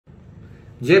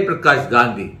Jayaprakash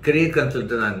Gandhi, career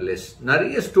consultant analyst.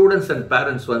 நிறைய students and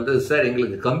parents வந்து sir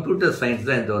எங்களுக்கு கம்ப்யூட்டர் சயின்ஸ்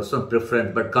தான் இந்த வருஷம் ப்ரிஃபரன்ஸ்,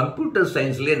 பட் கம்ப்யூட்டர்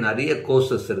சயின்ஸ்லேயே நிறைய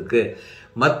கோர்சஸ் இருக்கு,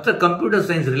 மற்ற கம்ப்யூட்டர்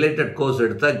சயின்ஸ் ரிலேட்டட் கோர்ஸ்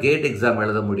எடுத்தால் கேட் எக்ஸாம்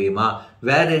எழுத முடியுமா,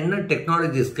 வேற என்ன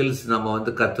டெக்னாலஜி ஸ்கில்ஸ் நம்ம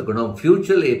வந்து கற்றுக்கணும்,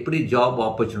 ஃபியூச்சரில் எப்படி ஜாப்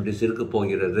ஆப்பர்ச்சுனிட்டிஸ் இருக்க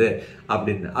போகிறது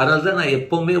அப்படின்னு. அதனால தான் நான்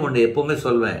எப்பவுமே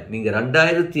சொல்வேன், நீங்கள்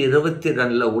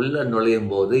 2022 உள்ள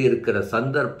நுழையும் போது இருக்கிற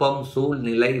சந்தர்ப்பம்,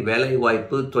 சூழ்நிலை, வேலை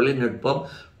வாய்ப்பு, தொழில்நுட்பம்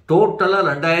டோட்டலாக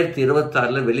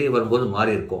 2026 வெளியே வரும்போது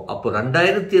மாறி இருக்கும். அப்போ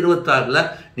 2026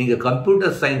 நீங்கள்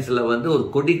கம்ப்யூட்டர் சயின்ஸில் வந்து ஒரு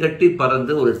கொடி கட்டி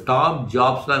பறந்து ஒரு டாப்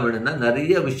ஜாப்ஸ்லாம் வேணும்னா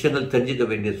நிறைய விஷயங்கள் தெரிஞ்சுக்க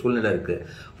வேண்டிய சூழ்நிலை இருக்குது.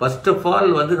 ஃபர்ஸ்ட் ஆஃப்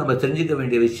ஆல் வந்து நம்ம தெரிஞ்சுக்க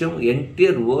வேண்டிய விஷயம்,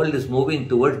 entire world is moving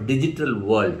towards digital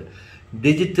world,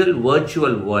 digital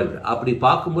virtual world. அப்படி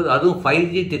பார்க்கும்போது அதுவும்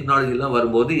 5G டெக்னாலஜிலாம்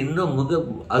வரும்போது இன்னும் மிக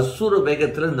அசுர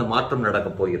வேகத்தில் இந்த மாற்றம் நடக்க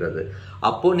போகிறது.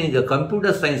 அப்போது நீங்கள்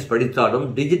கம்ப்யூட்டர் சயின்ஸ் படித்தாலும்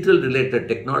டிஜிட்டல் ரிலேட்டட்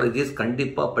டெக்னாலஜிஸ்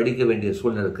கண்டிப்பாக படிக்க வேண்டிய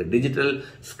சூழ்நிலை இருக்குது. Digital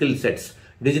skill sets,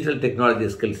 digital technology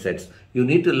skill sets. You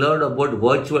need to learn about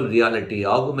virtual reality,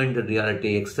 augmented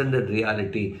reality, extended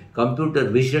reality, computer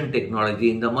vision technology.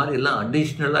 இந்த மாதிரி எல்லாம்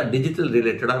அடிஷ்னலாக டிஜிட்டல்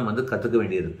ரிலேட்டடாக வந்து கற்றுக்க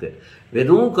வேண்டியிருக்கு.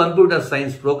 வெறும் கம்ப்யூட்டர்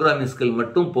சயின்ஸ் ப்ரோக்ராமிங் ஸ்கில்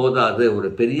மட்டும் போதாது,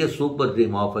 ஒரு பெரிய சூப்பர்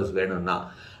ட்ரீம் ஆஃபர்ஸ் வேணும்னா.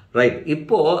 ரைட்,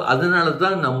 இப்போ அதனால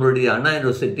தான் நம்மளுடைய அண்ணா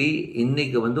யூனிவர்சிட்டி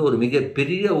இன்னைக்கு வந்து ஒரு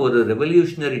மிகப்பெரிய ஒரு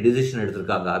ரெவல்யூஷனரி டிசிஷன்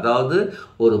எடுத்திருக்காங்க. அதாவது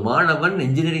ஒரு மாணவன்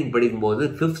இன்ஜினியரிங் படிக்கும்போது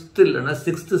 5th இல்லைன்னா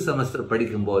 6th செமஸ்டர்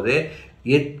படிக்கும்போதே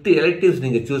 8 எலெக்டிவ்ஸ்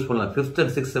நீங்கள் சூஸ் பண்ணலாம். 5th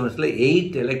and 6th செமஸ்டரில்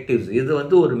 8 எலெக்டிவ்ஸ். இது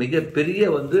வந்து ஒரு மிகப்பெரிய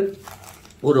வந்து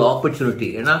ஒரு ஆப்பர்ச்சுனிட்டி.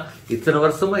 ஏன்னா இத்தனை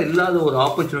வருஷமா இல்லாத ஒரு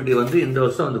ஆப்பர்ச்சுனிட்டி வந்து இந்த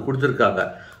வருஷம் வந்து கொடுத்துருக்காங்க.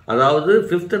 அதாவது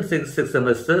 5th and 6th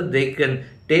semester they can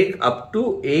take up to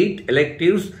 8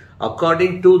 electives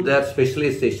according to their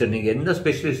specialization. நீங்கள் என்ன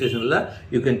ஸ்பெஷலைசேஷனில்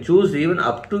you can choose even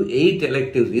up to 8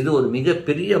 electives. இது ஒரு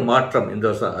மிகப்பெரிய மாற்றம் இந்த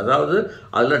வருஷம். அதாவது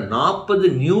அதில்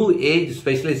 40 நியூ ஏஜ்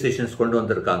ஸ்பெஷலைசேஷன்ஸ் கொண்டு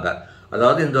வந்திருக்காங்க.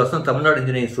 அதாவது இந்த வருஷம் தமிழ்நாடு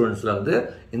இன்ஜினியரிங் ஸ்டூடெண்ட்ஸில் வந்து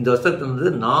இந்த வருஷத்துல வந்து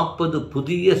 40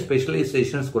 புதிய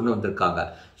ஸ்பெஷலைசேஷன்ஸ் கொண்டு வந்திருக்காங்க.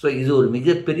 ஸோ இது ஒரு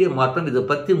மிகப்பெரிய மாற்றம். இதை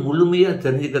பற்றி முழுமையாக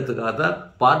தெரிஞ்சுக்கிறதுக்காக தான்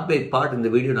பார்ட் பை பார்ட்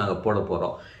இந்த வீடியோ நாங்கள் போட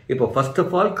போகிறோம். இப்போ first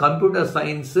of all computer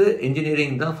science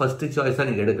engineering தான் ஃபர்ஸ்ட் சாய்ஸாக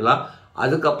நீங்கள் எடுக்கலாம்.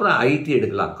 அதுக்கப்புறம் ஐடி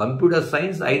எடுக்கலாம். கம்ப்யூட்டர்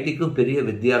சயின்ஸ் ஐடிக்கும் பெரிய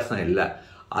வித்தியாசம் இல்லை.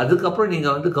 அதுக்கப்புறம்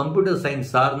நீங்கள் வந்து கம்ப்யூட்டர்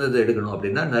சயின்ஸ் சார்ந்தது எடுக்கணும்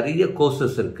அப்படின்னா நிறைய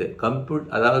கோர்சஸ் இருக்குது.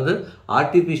 அதாவது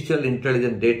ஆர்டிஃபிஷியல்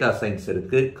இன்டெலிஜென்ட் டேட்டா சயின்ஸ்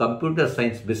இருக்குது, கம்ப்யூட்டர்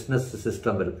சயின்ஸ் பிஸ்னஸ்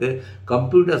சிஸ்டம் இருக்குது,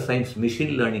 கம்ப்யூட்டர் சயின்ஸ்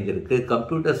மிஷின் லேர்னிங் இருக்குது,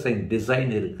 கம்ப்யூட்டர் சயின்ஸ்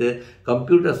டிசைன் இருக்குது,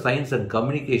 கம்ப்யூட்டர் சயின்ஸ் அண்ட்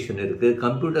கம்யூனிகேஷன் இருக்குது,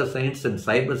 computer science and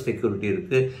cyber security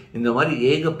இருக்குது. இந்த மாதிரி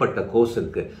ஏகப்பட்ட கோர்ஸ்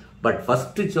இருக்குது. But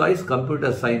first choice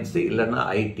computer science இல்லைன்னா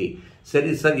ஐடி.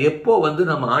 சரி சார், எப்போ வந்து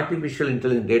நம்ம artificial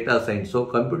intelligent data சயின்ஸோ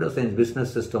computer science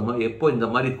business சிஸ்டமோ எப்போ இந்த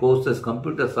மாதிரி கோர்சஸ்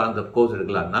கம்ப்யூட்டர் சார்ந்த கோர்ஸ்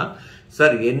எடுக்கலாம்னா,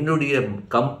 சார் என்னுடைய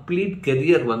கம்ப்ளீட்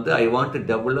கெரியர் வந்து I want to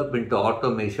develop into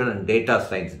automation and data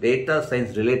science, data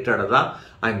science ரிலேட்டடாக தான்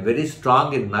I am very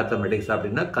strong in mathematics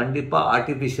அப்படின்னா கண்டிப்பாக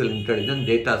ஆர்டிஃபிஷியல் இன்டெலிஜென்ட்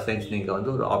டேட்டா சயின்ஸ் நீங்கள்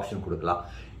வந்து ஒரு ஆப்ஷன் கொடுக்கலாம்.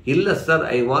 இல்லை sir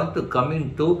I want to come in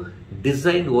to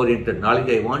design orient,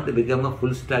 நாளைக்கு I want to become a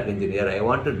full stock engineer, I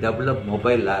want to develop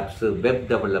mobile apps, web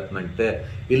development,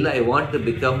 இல்லை I want to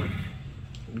become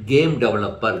game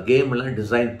developer, கேம்லாம்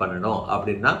design பண்ணணும்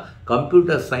அப்படின்னா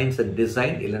computer science and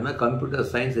design இல்லைன்னா computer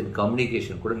science and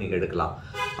communication கூட நீங்கள் எடுக்கலாம்.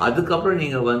 அதுக்கப்புறம்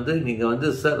நீங்கள்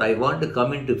வந்து sir I want to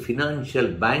come in to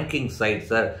financial banking side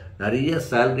sir, நிறைய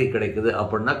சேலரி கிடைக்குது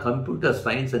அப்படின்னா computer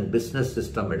science and business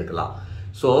system எடுக்கலாம்.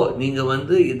 ஸோ நீங்கள்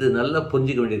வந்து இது நல்லா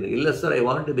புரிஞ்சிக்க வேண்டியது. இல்லை sir I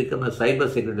want to become a cyber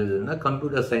செக்யூரிட்டினா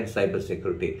computer science cyber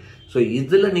security. So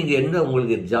இதில் நீங்கள் என்ன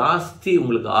உங்களுக்கு ஜாஸ்தி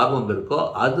உங்களுக்கு ஆர்வம் இருக்கோ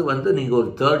அது வந்து நீங்கள் ஒரு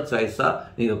தேர்ட் சாய்ஸாக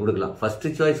நீங்கள் கொடுக்கலாம். First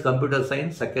choice computer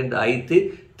science, second ID,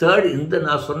 third இந்த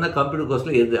நான் சொன்ன கம்ப்யூட்டர்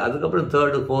கோர்ஸில் எது, அதுக்கப்புறம்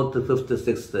 3rd, 4th, 5th,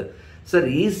 6th. Sir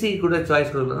easy கூட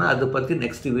சாய்ஸ் கொடுக்கலன்னா அதை பற்றி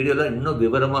நெக்ஸ்ட் வீடியோவில் இன்னும்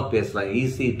விவரமாக பேசலாம்,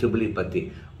 ஈஸி ட்ரிபிள் பற்றி.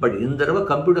 பட் இந்த தடவை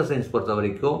கம்ப்யூட்டர் சயின்ஸ் பொறுத்த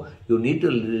வரைக்கும் you need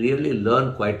to really learn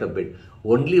quite a bit.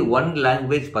 Only one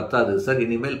language பத்தாது சார்,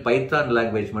 இனிமேல் பைத்தான்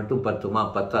லாங்குவேஜ் மட்டும்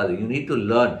பத்தாது, யூ நீட் டு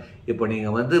லேர்ன். இப்போ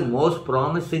நீங்கள் வந்து மோஸ்ட்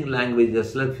ப்ராமிசிங்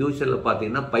லாங்குவேஜஸில் ஃபியூச்சரில்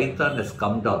பார்த்தீங்கன்னா Python has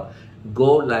come down,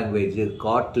 go language,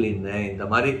 காட்லின், இந்த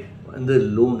மாதிரி வந்து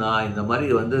லூனா, இந்த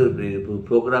மாதிரி வந்து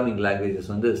ப்ரோக்ராமிங்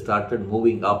லாங்குவேஜஸ் வந்து ஸ்டார்டட்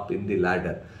மூவிங் அப் இன் தி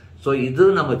லேடர். ஸோ இது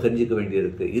நம்ம தெரிஞ்சுக்க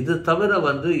வேண்டியிருக்கு. இது தவிர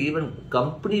வந்து ஈவன்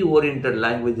கம்பெனி ஓரியன்ட்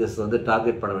லாங்குவேஜஸ் வந்து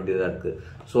டார்கெட் பண்ண வேண்டியதாக இருக்குது.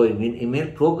 ஸோ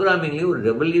இனிமேல் ப்ரோக்ராமிங்லேயும் ஒரு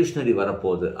ரெவல்யூஷனரி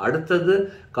வரப்போகுது. அடுத்தது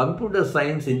கம்ப்யூட்டர்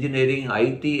சயின்ஸ் இன்ஜினியரிங்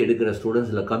ஐடி எடுக்கிற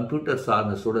ஸ்டூடெண்ட்ஸ் இல்லை கம்ப்யூட்டர்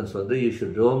சார்ந்த ஸ்டூடெண்ட்ஸ் வந்து you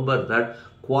should remember that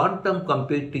quantum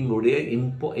computing உடைய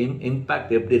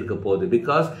இம்பாக்ட் எப்படி இருக்க போகுது,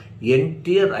 because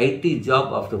entire IT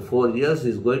job after 4 years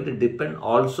is going to depend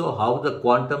also how the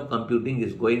quantum computing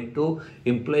is going to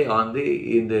imply on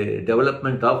in the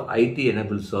development of IT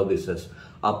enabled services.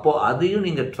 அப்போ அதையும்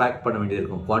நீங்கள் track பண்ண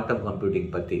வேண்டியிருக்கும் quantum computing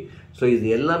பற்றி. So இது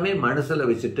எல்லாமே மனசில்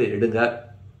வச்சுட்டு எடுங்க.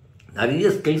 நிறைய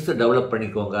ஸ்கில்ஸை டெவலப்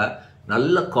பண்ணிக்கோங்க.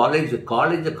 நல்ல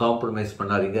காலேஜை காம்ப்ரமைஸ்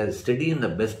பண்ணாதீங்க. Study in the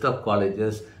best of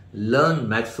colleges, learn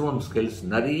maximum skills.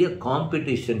 நிறைய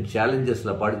காம்படிஷன்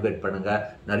சேலஞ்சஸில் பார்ட்டிசிபேட் பண்ணுங்கள்.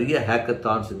 நிறைய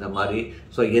ஹேக்கத்தான்ஸ் இந்த மாதிரி.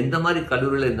 ஸோ எந்த மாதிரி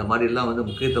கல்லூரியில் இந்த மாதிரிலாம் வந்து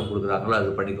முக்கியத்துவம் கொடுக்குறாங்களோ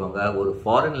அது பண்ணிக்கோங்க. ஒரு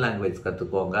ஃபாரின் லாங்குவேஜ்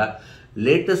கற்றுக்கோங்க.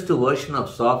 லேட்டஸ்ட் வெர்ஷன்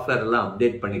ஆஃப் சாஃப்ட்வேர் எல்லாம்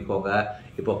அப்டேட் பண்ணிக்கோங்க.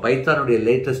 இப்போ பைத்தானுடைய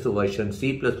latest version, C++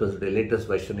 latest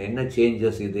version, என்ன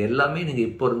சேஞ்சஸ், இது எல்லாமே நீங்கள்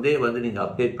இப்போ இருந்தே வந்து நீங்கள்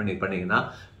அப்டேட் பண்ணீங்கன்னா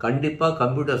கண்டிப்பாக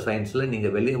கம்ப்யூட்டர் சயின்ஸில்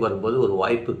நீங்கள் வெளியே வரும்போது ஒரு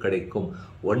வாய்ப்பு கிடைக்கும்.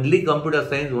 Only computer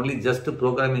science, only just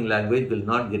programming language will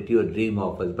not get your dream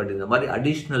offers. But இந்த மாதிரி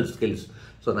அடிஷ்னல் ஸ்கில்ஸ்.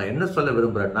 ஸோ நான் என்ன சொல்ல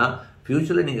விரும்புகிறேன்னா,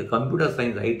 ஃபியூச்சரில் நீங்கள் கம்ப்யூட்டர்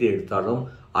சயின்ஸ் ஐடி எடுத்தாலும்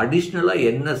அடிஷ்னலாக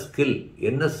என்ன ஸ்கில்,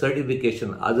 என்ன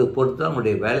சர்டிஃபிகேஷன், அது பொறுத்து தான்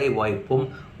உங்களுடைய வேலை வாய்ப்பும்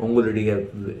உங்களுடைய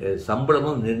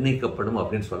சம்பளமும் நிர்ணயிக்கப்படும்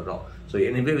அப்படின்னு சொல்கிறோம். So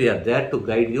anyway we are there to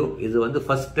guide you. இது வந்து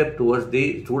first step towards the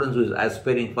students who is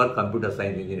aspiring for computer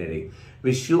science engineering.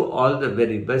 Wish you all the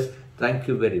very best. Thank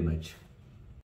you very much.